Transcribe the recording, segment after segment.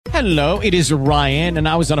Hello, it is Ryan, and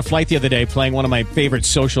I was on a flight the other day playing one of my favorite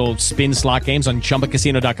social spin slot games on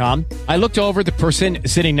ChumbaCasino.com. I looked over at the person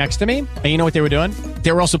sitting next to me, and you know what they were doing?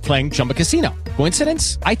 They were also playing Chumba Casino.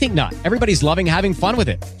 Coincidence? I think not. Everybody's loving having fun with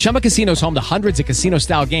it. Chumba Casino is home to hundreds of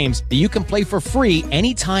casino-style games that you can play for free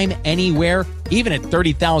anytime, anywhere, even at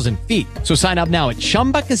 30,000 feet. So sign up now at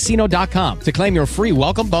ChumbaCasino.com to claim your free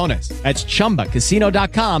welcome bonus. That's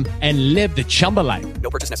ChumbaCasino.com and live the Chumba life.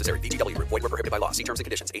 No purchase necessary. VGW. Void were prohibited by law. See terms and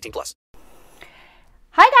conditions. 18+.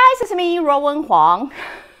 Hi guys, it's me, Rowan Huang.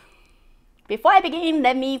 Before I begin,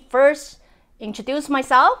 let me first introduce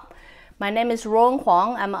myself. My name is Rowan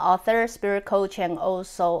Huang. I'm an author, spirit coach, and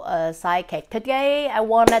also a psychic. Today, I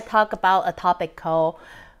want to talk about a topic called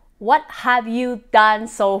what have you done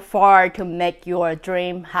so far to make your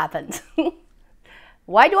dream happen?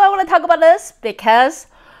 Why do I want to talk about this? Because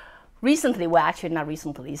recently, well, actually not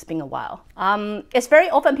recently, it's been a while. It's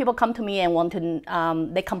very often people come to me and want to,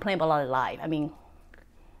 they complain about their life. I mean,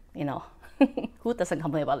 you know, who doesn't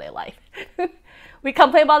complain about their life? We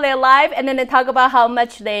complain about their life, and then they talk about how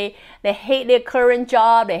much they hate their current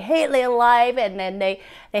job, they hate their life, and then they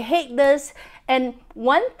hate this. And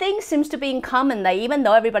one thing seems to be in common, that even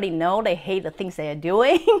though everybody know they hate the things they are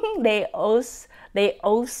doing, they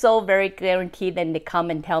also very guaranteed, and they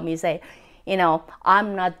come and tell me, say, you know,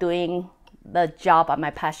 I'm not doing the job of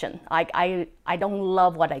my passion. I don't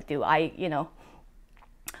love what I do. I'm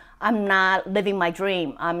not living my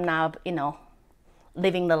dream. I'm not,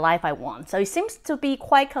 living the life I want. So it seems to be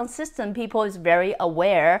quite consistent. People is very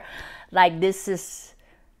aware, like this is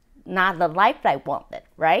not the life I wanted,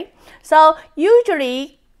 right? So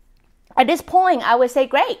usually at this point, I would say,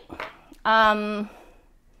 great.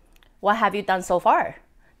 What have you done so far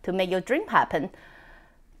to make your dream happen?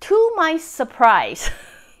 To my surprise,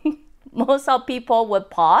 most of people would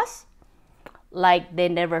pause, like they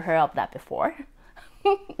never heard of that before.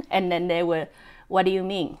 And then they would, what do you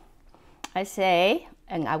mean? I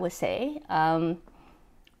would say, oh,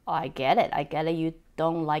 I get it. You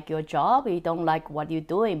don't like your job, you don't like what you're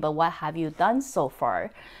doing, but what have you done so far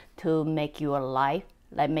to make your life,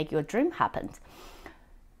 like make your dream happen?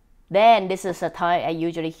 Then this is a time I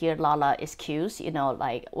usually hear a lot of excuse,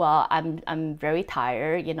 like, well, I'm very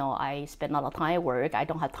tired, I spend a lot of time at work, I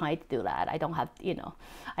don't have time to do that, I don't have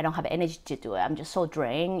energy to do it, I'm just so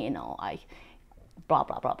drained, I blah,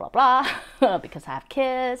 blah, blah, blah, blah, because I have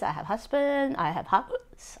kids, I have husband, I have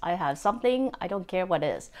house, I have something, I don't care what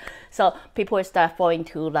it is. So people start falling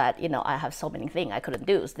to that, I have so many things I couldn't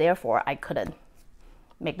do, so therefore I couldn't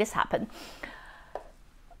make this happen.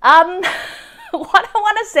 What I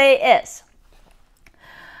want to say is,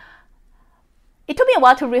 it took me a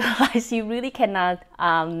while to realize you really cannot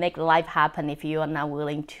make life happen if you are not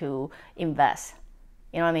willing to invest.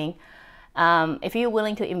 You know what I mean? If you're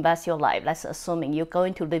willing to invest your life, that's assuming you're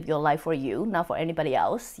going to live your life for you, not for anybody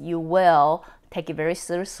else. You will take it very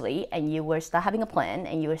seriously, and you will start having a plan,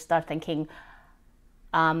 and you will start thinking,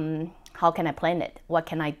 how can I plan it? What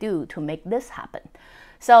can I do to make this happen?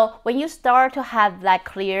 So when you start to have that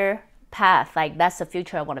clear path, like that's the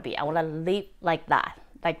future I want to be. I want to live like that.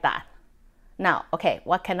 Now, okay,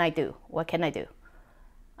 what can I do?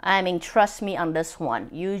 I mean, trust me on this one.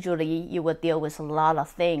 Usually you will deal with a lot of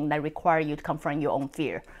things that require you to confront your own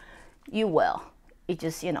fear. You will. It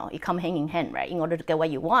just, it come hand in hand, right? In order to get what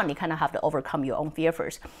you want, you kind of have to overcome your own fear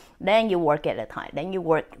first. Then you work at a time. Then you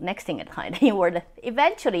work next thing at a time. Then you work.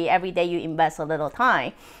 Eventually, every day you invest a little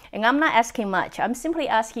time. And I'm not asking much. I'm simply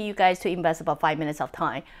asking you guys to invest about 5 minutes of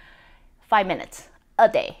time. 5 minutes a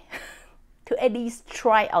day to at least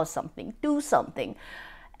try out something, do something,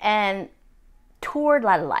 and tour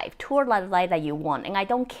that life that you want. And I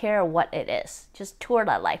don't care what it is, just tour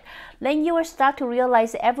that life. Then you will start to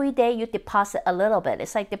realize every day you deposit a little bit.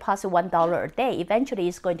 It's like deposit $1 a day. Eventually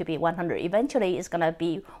it's going to be 100. Eventually it's going to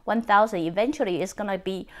be 1,000. Eventually it's going to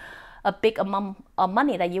be a big amount of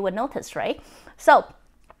money that you will notice, right? So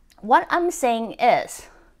what I'm saying is,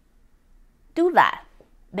 do that.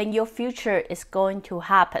 Then your future is going to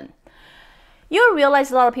happen. You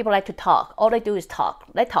realize a lot of people like to talk. All they do is talk.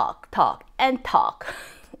 They talk, and talk,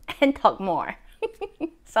 and talk more.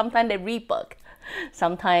 Sometimes they read book.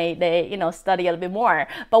 Sometimes they, study a little bit more.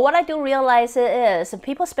 But what I do realize is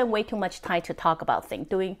people spend way too much time to talk about things,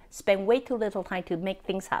 spend way too little time to make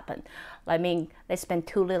things happen. I mean, they spend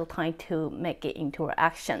too little time to make it into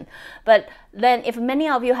action. But then if many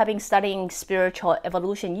of you have been studying spiritual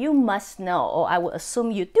evolution, you must know, or I would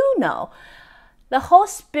assume you do know, the whole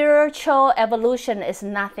spiritual evolution is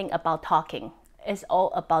nothing about talking. It's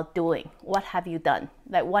all about doing. What have you done?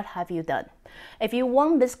 Like, what have you done? If you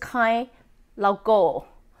want this kind of goal,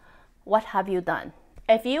 what have you done?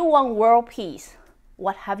 If you want world peace,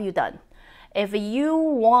 what have you done? If you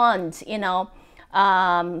want,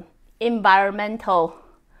 environmental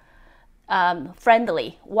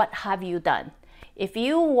friendly, what have you done? If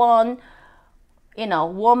you want,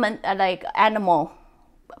 woman, like animal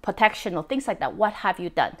protection or things like that, what have you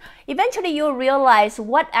done? Eventually you'll realize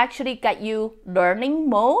what actually got you learning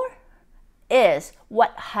more is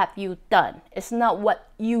what have you done. It's not what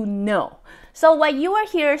you know. So when you are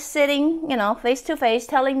here sitting, face to face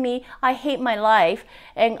telling me I hate my life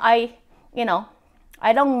and I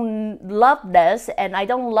don't love this and I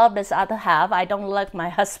don't love this other half. I don't like my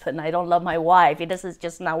husband. I don't love my wife. This is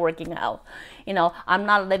just not working out. I'm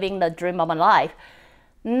not living the dream of my life.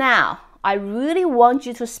 Now, I really want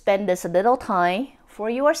you to spend this little time for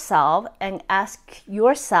yourself and ask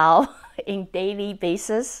yourself in daily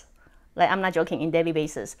basis, like I'm not joking, in daily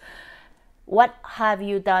basis, what have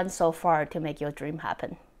you done so far to make your dream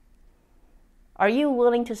happen? Are you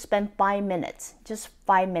willing to spend 5 minutes, just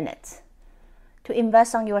 5 minutes, to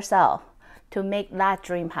invest on yourself to make that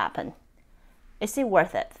dream happen? Is it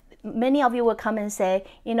worth it? Many of you will come and say,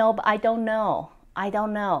 but I don't know.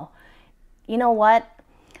 You know what?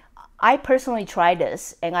 I personally tried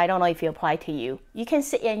this, and I don't know if it applied to you. You can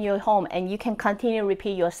sit in your home and you can continue to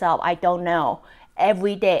repeat yourself, I don't know,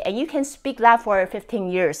 every day. And you can speak that for 15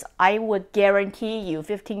 years. I would guarantee you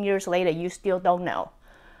 15 years later, you still don't know.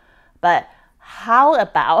 But how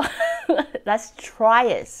about, let's try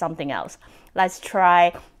it, something else. Let's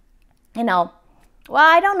try, well,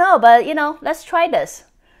 I don't know, but, let's try this.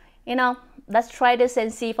 Let's try this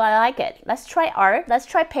and see if I like it. Let's try art. Let's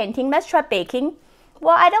try painting. Let's try baking.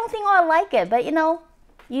 Well, I don't think I like it, but, you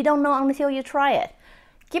don't know until you try it.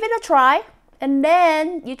 Give it a try, and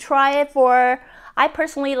then you try it for, I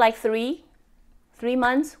personally like 3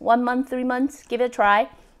 months, 1 month, 3 months. Give it a try.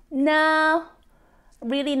 No,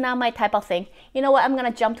 really not my type of thing. You know what? I'm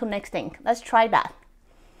going to jump to next thing. Let's try that.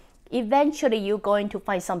 Eventually, you're going to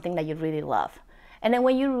find something that you really love. And then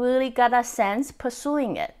when you really got a sense,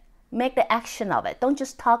 pursuing it, make the action of it. Don't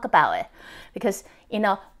just talk about it. Because,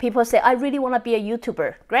 people say, I really want to be a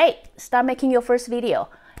YouTuber. Great. Start making your first video.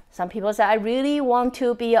 Some people say, I really want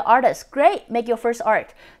to be an artist. Great. Make your first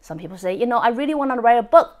art. Some people say, I really want to write a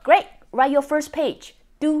book. Great. Write your first page.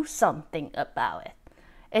 Do something about it.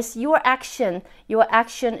 It's your action. Your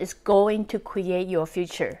action is going to create your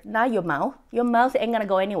future, not your mouth. Your mouth ain't going to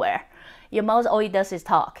go anywhere. Your mouth all it does is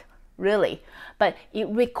talk, really. But it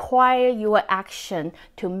requires your action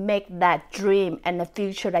to make that dream and the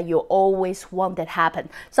future that you always wanted happen.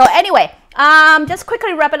 So anyway, just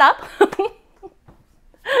quickly wrap it up.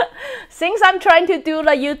 Since I'm trying to do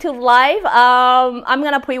the YouTube live, I'm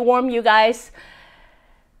going to pre-warn you guys.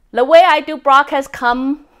 The way I do broadcast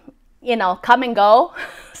come and go.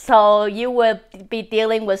 So you will be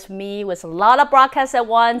dealing with me with a lot of broadcasts at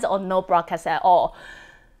once or no broadcast at all.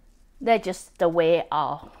 That's just the way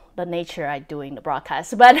the nature I'm doing the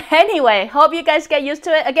broadcast. But anyway, hope you guys get used to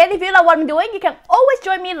it. Again, if you know what I'm doing, you can always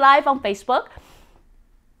join me live on Facebook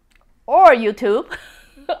or YouTube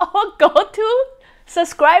or go to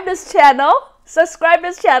subscribe this channel,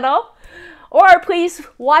 or please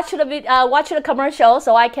watch the commercial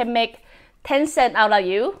so I can make 10 cents out of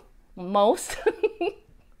you, most.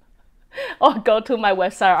 Or go to my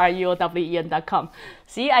website, ruowen.com.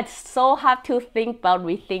 See, I so have to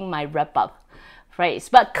rethink my wrap-up phrase.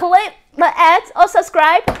 But click the ads or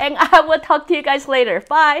subscribe, and I will talk to you guys later.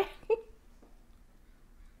 Bye.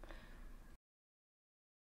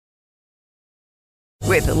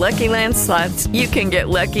 With the Lucky Land Slots, you can get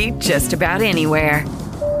lucky just about anywhere.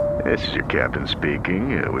 This is your captain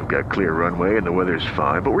speaking. We've got clear runway and the weather's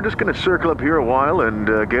fine, but we're just going to circle up here a while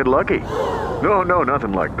and get lucky. No,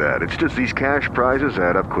 nothing like that. It's just these cash prizes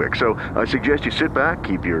add up quick. So I suggest you sit back,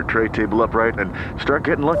 keep your tray table upright, and start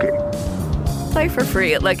getting lucky. Play for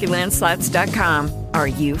free at LuckyLandSlots.com. Are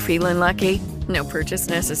you feeling lucky? No purchase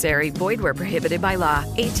necessary. Void where prohibited by law.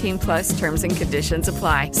 18+ terms and conditions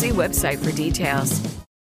apply. See website for details.